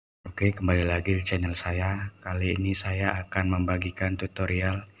Oke, kembali lagi di channel saya. Kali ini saya akan membagikan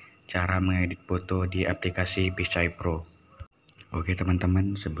tutorial cara mengedit foto di aplikasi Picsay Pro. Oke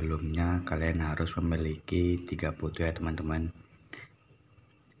teman-teman, sebelumnya kalian harus memiliki 3 foto ya teman-teman.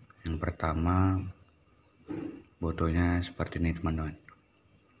 Yang pertama, fotonya seperti ini teman-teman.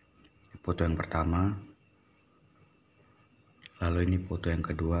 Foto yang pertama. Lalu ini foto yang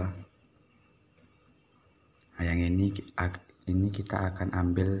kedua. Nah, yang ini kita akan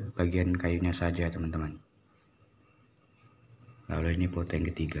ambil bagian kayunya saja teman-teman. Lalu ini foto yang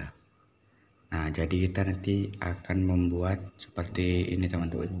ketiga. Nah, jadi kita nanti akan membuat seperti ini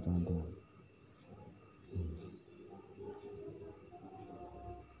teman-teman.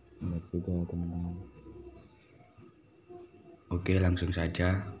 Oke, langsung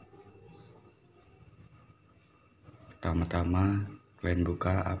saja. Pertama-tama kalian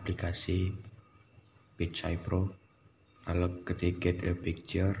buka aplikasi Picsay Pro, lalu ketik get a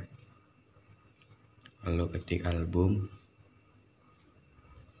picture, lalu ketik album,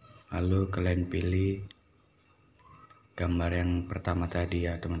 lalu kalian pilih gambar yang pertama tadi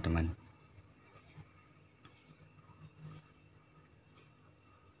ya teman-teman.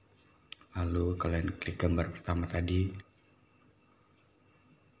 Lalu kalian klik gambar pertama tadi,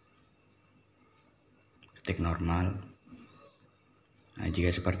 ketik normal. Nah,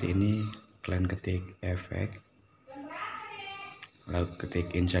 jika seperti ini kalian ketik efek, lalu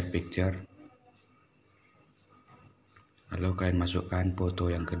ketik insert picture, lalu kalian masukkan foto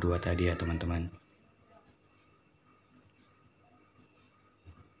yang kedua tadi ya teman-teman.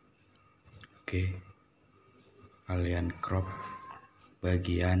 Oke, kalian crop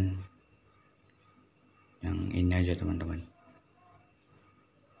bagian yang ini aja teman-teman.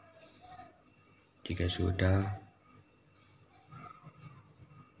 Jika sudah,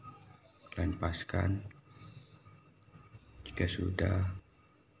 kalian paskan. Jika sudah,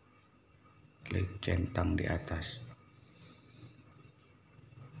 klik centang di atas.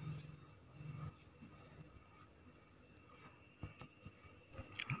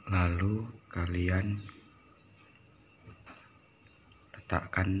 Lalu kalian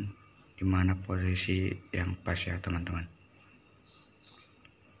letakkan di mana posisi yang pas ya teman-teman.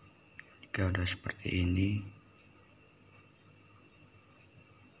 Jika udah seperti ini,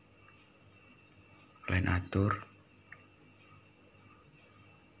 kalian atur.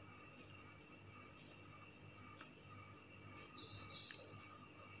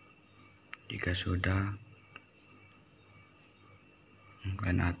 Jika sudah,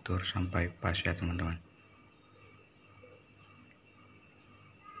 kalian atur sampai pas ya teman-teman.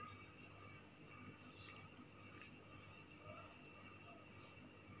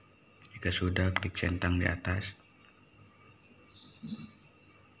 Jika sudah, klik centang di atas.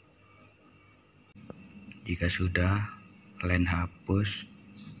 Jika sudah, kalian hapus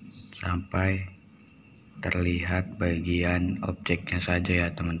sampai terlihat bagian objeknya saja ya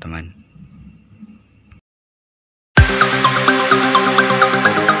teman-teman.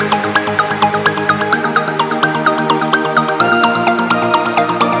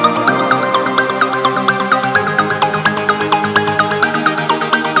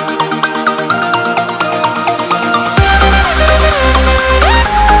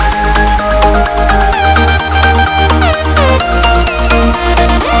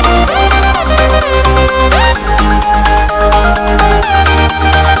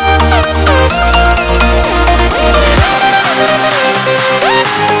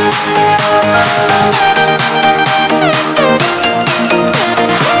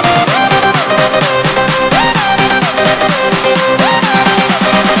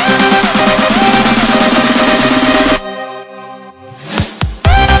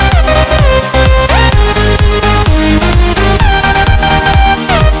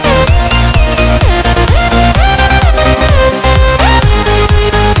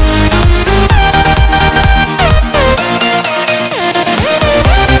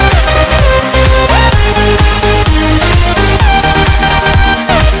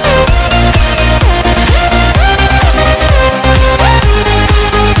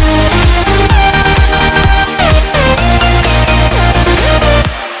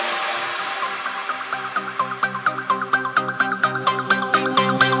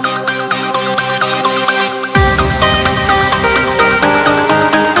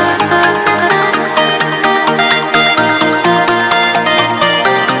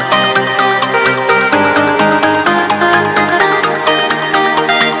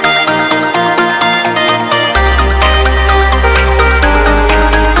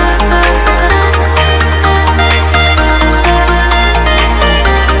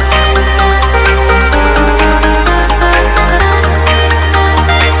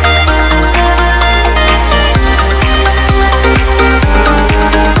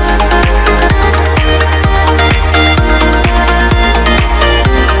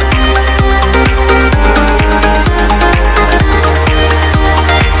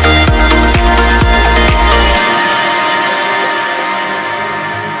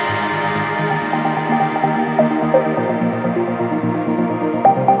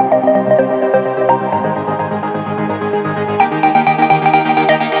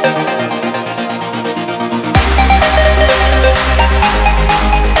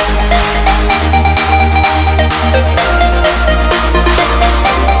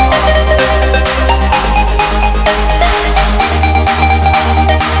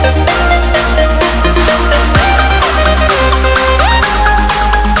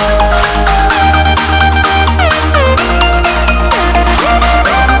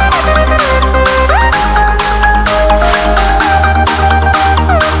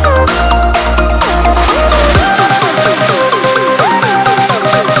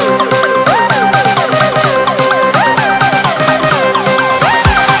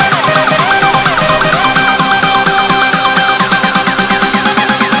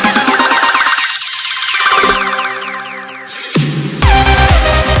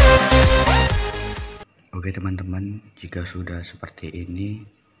 teman-teman, jika sudah seperti ini,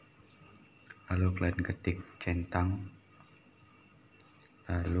 lalu kalian ketik centang,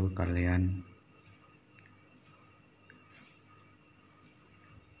 lalu kalian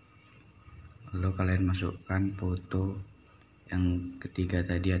masukkan foto yang ketiga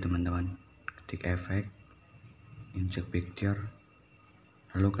tadi ya teman-teman. Ketik efek, insert picture,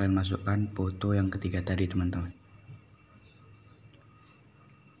 lalu kalian masukkan foto yang ketiga tadi teman-teman.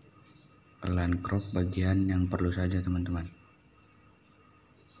 Kalian crop bagian yang perlu saja teman-teman.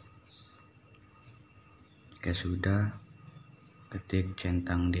 Jika sudah, ketik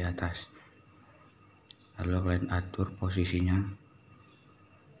centang di atas, lalu kalian atur posisinya.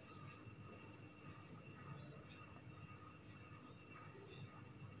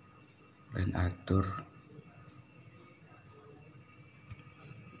 Kalian atur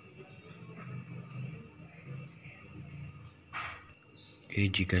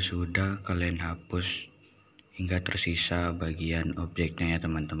jika sudah, kalian hapus hingga tersisa bagian objeknya ya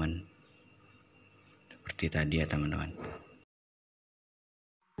teman-teman, seperti tadi ya teman-teman.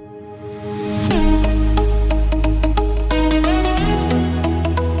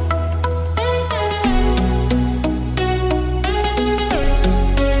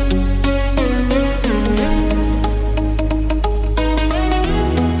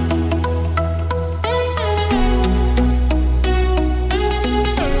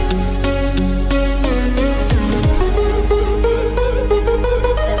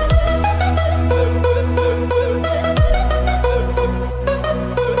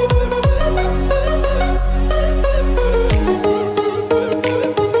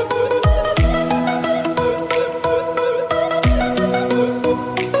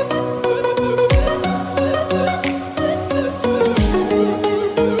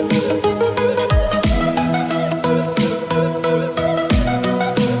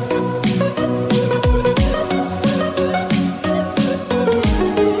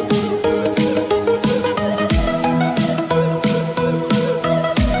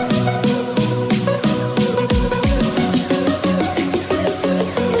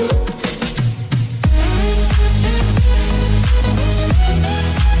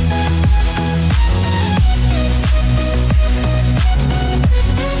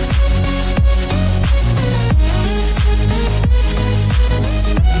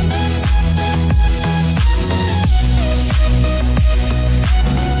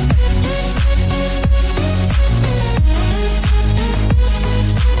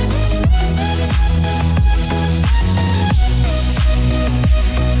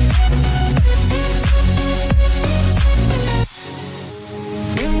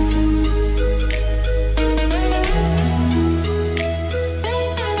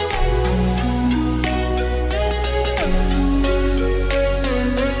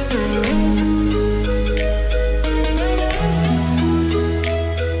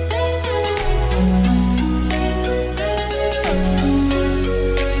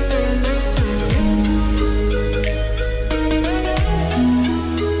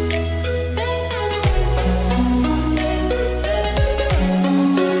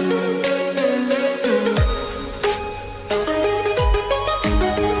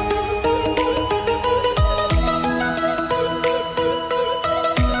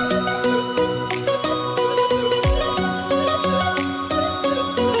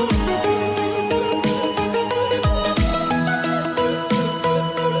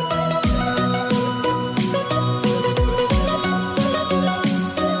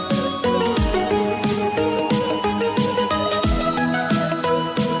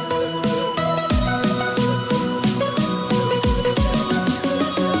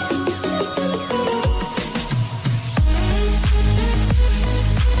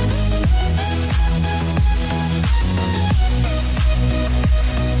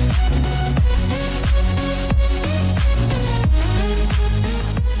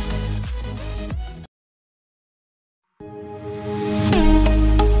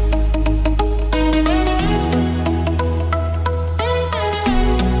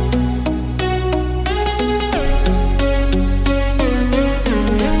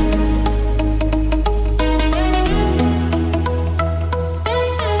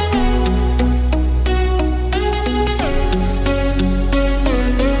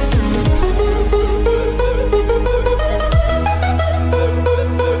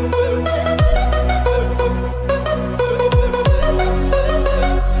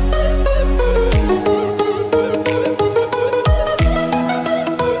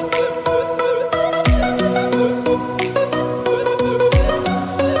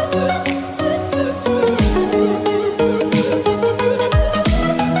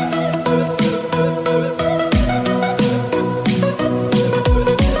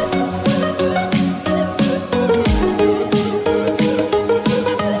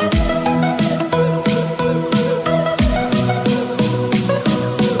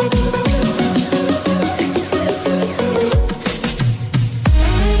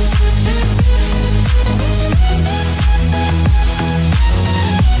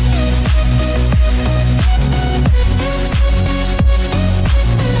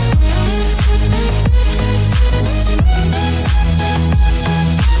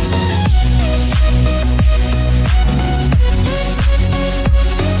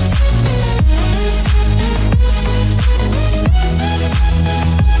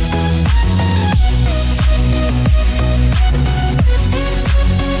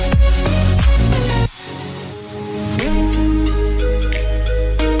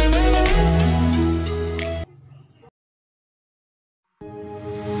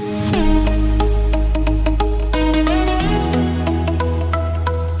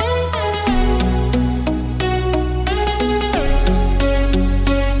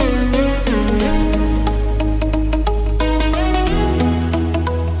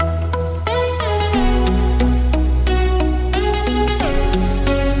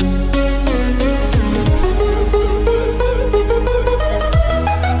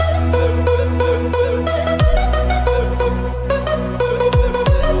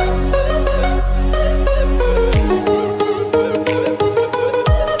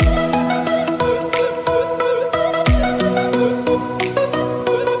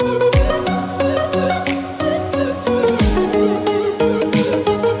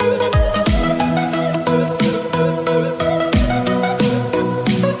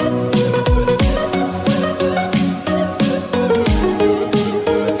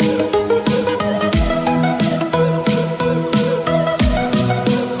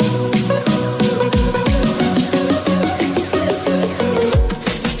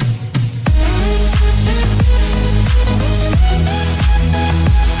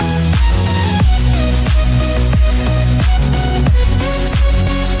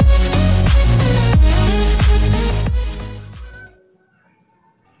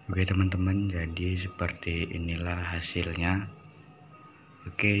 Jadi seperti inilah hasilnya.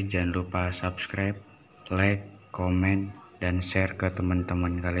 Oke, jangan lupa subscribe, like, komen, dan share ke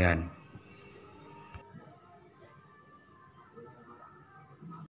teman-teman kalian.